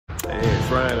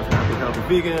Brian of Happy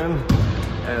Healthy Vegan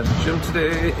at the gym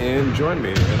today, and join me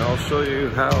and I'll show you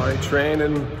how I train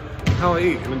and how I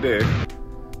eat in a day.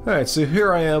 Alright, so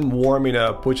here I am warming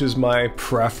up, which is my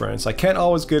preference. I can't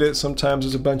always get it, sometimes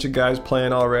there's a bunch of guys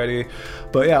playing already,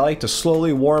 but yeah, I like to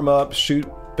slowly warm up, shoot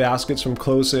baskets from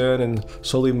close in and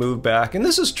slowly move back. And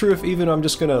this is true if even I'm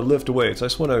just going to lift weights. I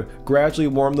just want to gradually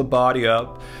warm the body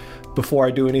up before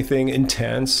I do anything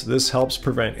intense. This helps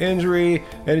prevent injury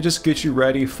and it just gets you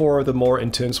ready for the more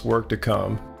intense work to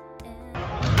come.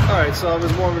 Alright, so I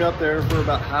was warming up there for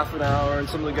about half an hour, and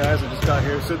some of the guys that just got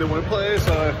here said they want to play,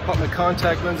 so I put my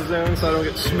contact lenses in so I don't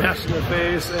get smashed in the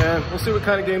face, and we'll see what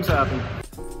kind of games happen.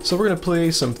 So we're going to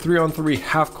play some 3-on-3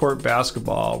 half-court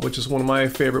basketball, which is one of my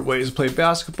favorite ways to play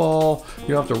basketball. You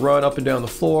don't have to run up and down the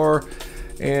floor,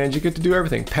 and you get to do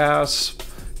everything. Pass,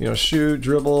 you know, shoot,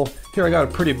 dribble. Here I got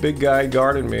a pretty big guy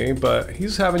guarding me, but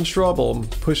he's having trouble. I'm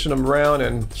pushing him around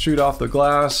and shoot off the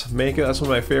glass, make it. That's one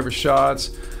of my favorite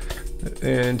shots.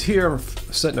 And here I'm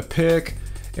setting a pick,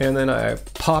 and then I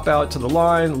pop out to the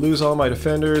line, lose all my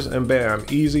defenders, and bam,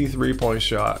 easy three-point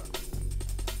shot.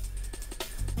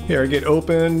 Here I get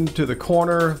open to the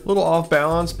corner, a little off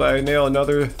balance, but I nail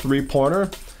another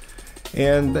three-pointer.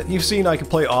 And you've seen I can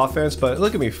play offense, but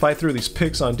look at me fight through these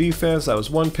picks on defense. That was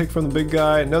one pick from the big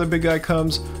guy, another big guy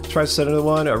comes, tries to set another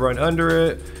one, I run under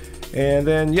it, and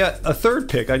then yet a third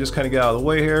pick. I just kind of get out of the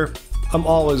way here. I'm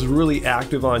always really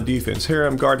active on defense. Here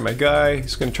I'm guarding my guy,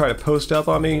 he's going to try to post up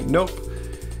on me, nope.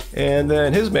 And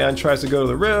then his man tries to go to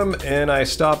the rim, and I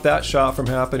stop that shot from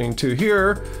happening too.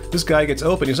 Here, this guy gets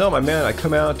open, he's, oh my man, I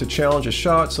come out to challenge a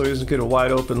shot so he doesn't get a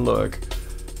wide open look.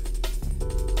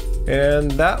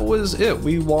 And that was it,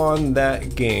 we won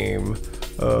that game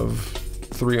of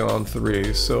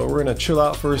 3-on-3. So we're going to chill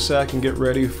out for a sec and get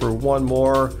ready for one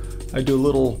more. I do a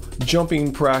little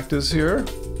jumping practice here.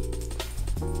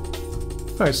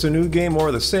 Alright, so new game, more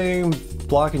of the same,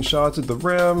 blocking shots at the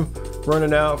rim,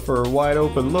 running out for wide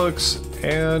open looks,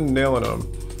 and nailing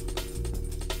them.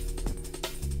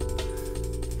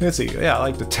 Let's see, yeah, I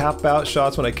like to tap out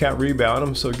shots when I can't rebound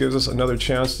them, so it gives us another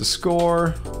chance to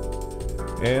score.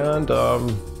 And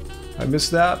I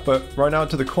missed that, but run out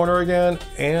to the corner again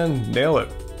and nail it.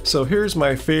 So here's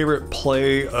my favorite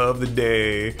play of the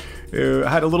day. I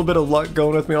had a little bit of luck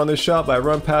going with me on this shot, but I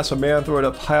run past my man, throw it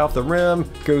up high off the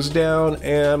rim, goes down,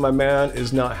 and my man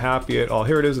is not happy at all.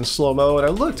 Here it is in slow-mo, and I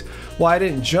looked why I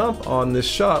didn't jump on this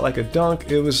shot like a dunk.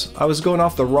 I was going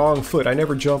off the wrong foot. I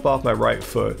never jump off my right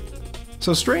foot.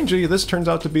 So strangely, this turns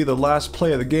out to be the last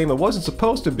play of the game. It wasn't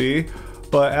supposed to be,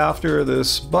 but after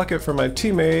this bucket from my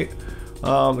teammate,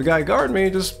 the guy guarding me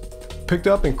just picked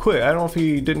up and quit. I don't know if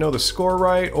he didn't know the score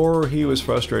right or he was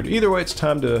frustrated. Either way, it's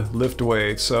time to lift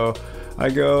weights. So I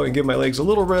go and give my legs a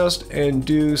little rest and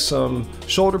do some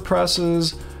shoulder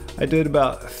presses. I did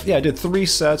 3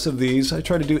 sets of these. I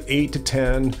try to do 8 to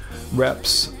 10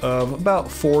 reps of about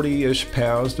 40-ish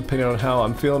pounds depending on how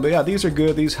I'm feeling. But yeah, these are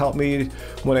good. These help me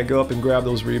when I go up and grab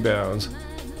those rebounds.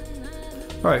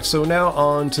 Alright, so now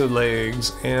on to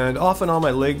legs, and often on my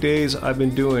leg days I've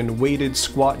been doing weighted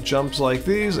squat jumps like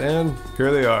these, and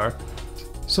here they are.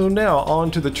 So now on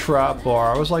to the trap bar.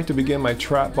 I always like to begin my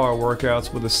trap bar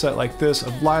workouts with a set like this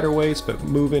of lighter weights but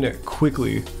moving it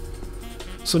quickly.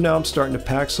 So now I'm starting to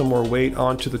pack some more weight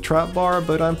onto the trap bar,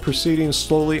 but I'm proceeding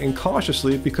slowly and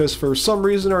cautiously because for some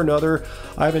reason or another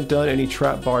I haven't done any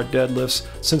trap bar deadlifts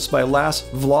since my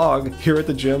last vlog here at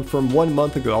the gym from 1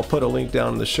 month ago. I'll put a link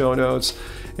down in the show notes.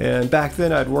 And back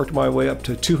then I'd worked my way up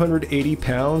to 280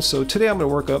 pounds, so today I'm going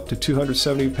to work up to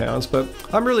 270 pounds, but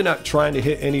I'm really not trying to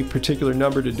hit any particular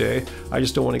number today. I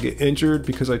just don't want to get injured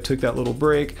because I took that little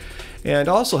break. And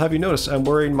also, have you noticed I'm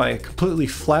wearing my completely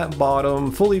flat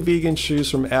bottom, fully vegan shoes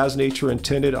from As Nature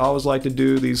Intended. I always like to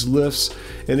do these lifts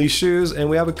in these shoes, and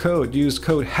we have a code. Use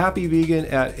code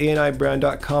HAPPYVEGAN at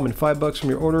anibrand.com, and $5 from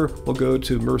your order will go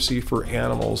to Mercy for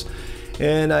Animals.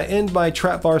 And I end my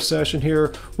trap bar session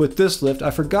here with this lift.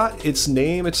 I forgot its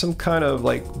name. It's some kind of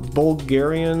like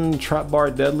Bulgarian trap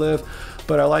bar deadlift,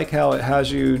 but I like how it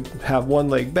has you have one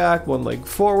leg back, one leg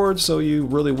forward, so you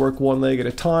really work one leg at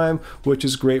a time, which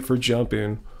is great for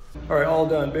jumping. All right, all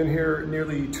done. Been here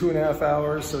nearly 2.5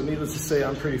 hours, so needless to say,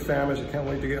 I'm pretty famished. I can't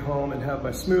wait to get home and have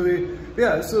my smoothie. But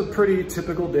yeah, this is a pretty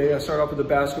typical day. I start off with the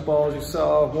basketball, as you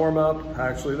saw, warm up,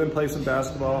 actually, then play some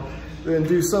basketball, then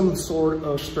do some sort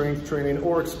of strength training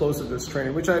or explosiveness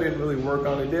training, which I didn't really work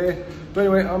on today. But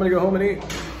anyway, I'm gonna go home and eat.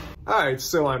 All right,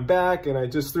 so I'm back and I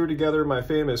just threw together my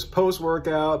famous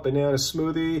post-workout banana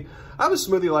smoothie. I have a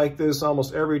smoothie like this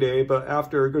almost every day, but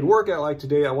after a good workout like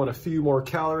today, I want a few more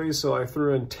calories. So I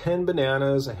threw in 10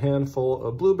 bananas, a handful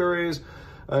of blueberries,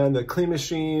 and the Clean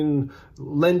Machine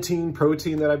Lentine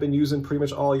protein that I've been using pretty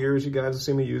much all years. You guys have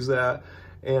seen me use that,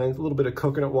 and a little bit of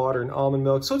coconut water and almond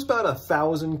milk. So it's about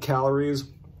 1,000 calories.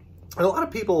 And a lot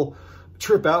of people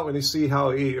trip out when they see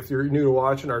how I eat. If you're new to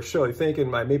watching our show, you're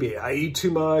thinking maybe I eat too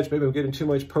much, maybe I'm getting too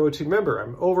much protein. Remember,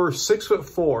 I'm over 6'4",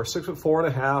 6'4" and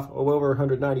a half, over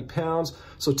 190 pounds.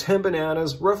 So 10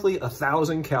 bananas, roughly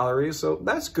 1,000 calories. So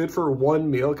that's good for one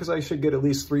meal because I should get at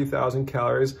least 3,000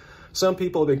 calories. Some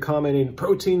people have been commenting,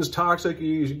 protein's toxic,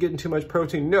 you're getting too much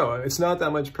protein. No, it's not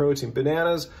that much protein.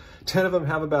 Bananas, 10 of them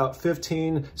have about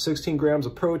 15, 16 grams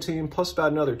of protein, plus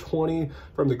about another 20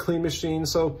 from the Clean Machine.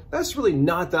 So that's really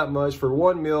not that much for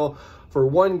one meal for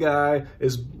one guy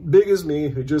as big as me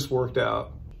who just worked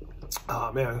out.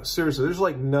 Oh man, seriously, there's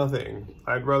like nothing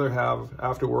I'd rather have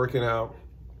after working out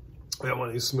than one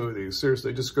of these smoothies.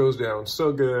 Seriously, it just goes down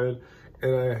so good.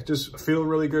 And I just feel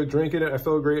really good drinking it. I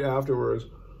feel great afterwards.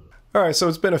 All right, so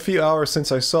it's been a few hours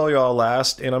since I saw y'all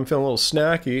last, and I'm feeling a little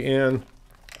snacky, and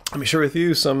let me share with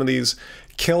you some of these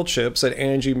kale chips that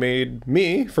Angie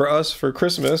made for us for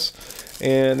Christmas,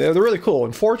 and they're really cool.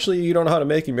 Unfortunately, you don't know how to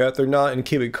make them yet. They're not in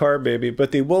Cubic Carb Baby,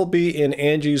 but they will be in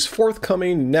Angie's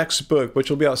forthcoming next book, which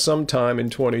will be out sometime in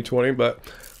 2020, but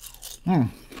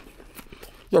they're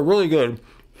really good.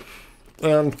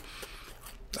 And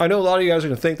I know a lot of you guys are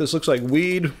going to think this looks like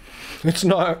weed. It's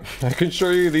not. I can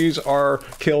assure you these are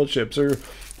kale chips.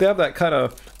 They have that kind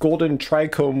of golden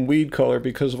trichome weed color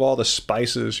because of all the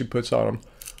spices she puts on them.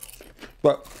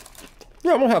 But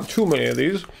yeah, I don't have too many of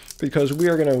these because we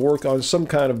are going to work on some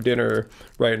kind of dinner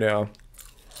right now.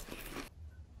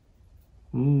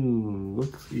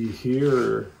 Looky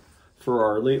here. For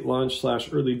our late lunch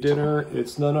 / early dinner,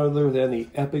 it's none other than the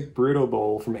epic burrito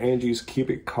bowl from Angie's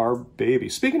Cubic Carb Baby.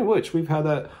 Speaking of which, we've had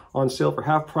that on sale for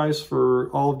half price for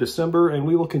all of December, and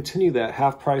we will continue that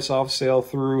half price off sale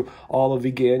through all of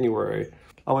January.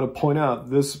 I want to point out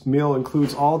this meal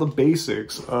includes all the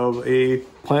basics of a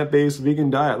plant-based vegan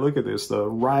diet. Look at this, the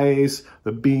rice,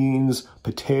 the beans,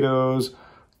 potatoes,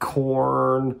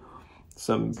 corn,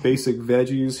 some basic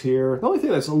veggies here. The only thing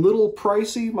that's a little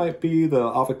pricey might be the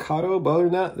avocado, but other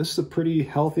than that, this is a pretty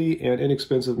healthy and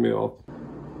inexpensive meal.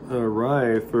 All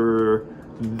right, for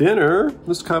dinner,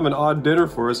 this is kind of an odd dinner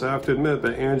for us, I have to admit,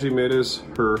 but Angie made us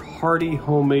her hearty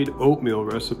homemade oatmeal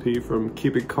recipe from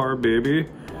Cubic Carb Baby.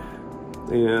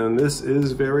 And this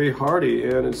is very hearty,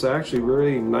 and it's actually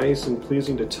very nice and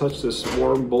pleasing to touch this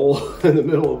warm bowl in the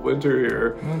middle of winter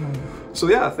here. So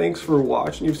yeah, thanks for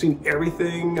watching. You've seen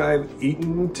everything I've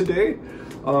eaten today.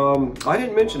 I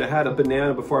didn't mention I had a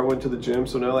banana before I went to the gym,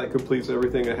 so now that completes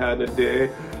everything I had in a day.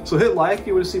 So hit like if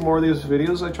you want to see more of these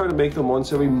videos. I try to make them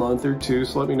once every month or two,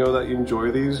 so let me know that you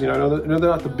enjoy these. You know, I know they're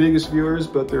not the biggest viewers,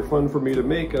 but they're fun for me to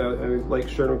make, and I like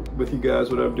sharing with you guys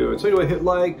what I'm doing. So anyway, hit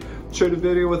like, share the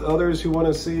video with others who want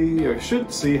to see, or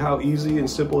should see, how easy and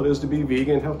simple it is to be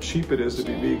vegan, how cheap it is to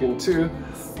be vegan too.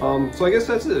 So I guess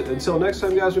that's it. Until next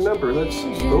time, guys, remember, let's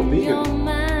vote vegan.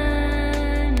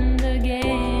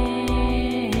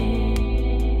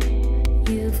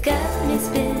 Got me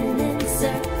spinning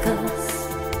circles,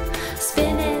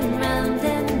 spinning round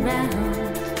and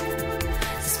round,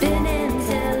 spinning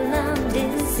till I'm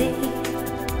dizzy,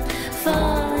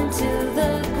 falling to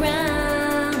the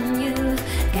ground. You've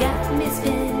got me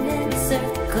spinning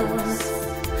circles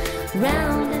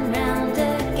round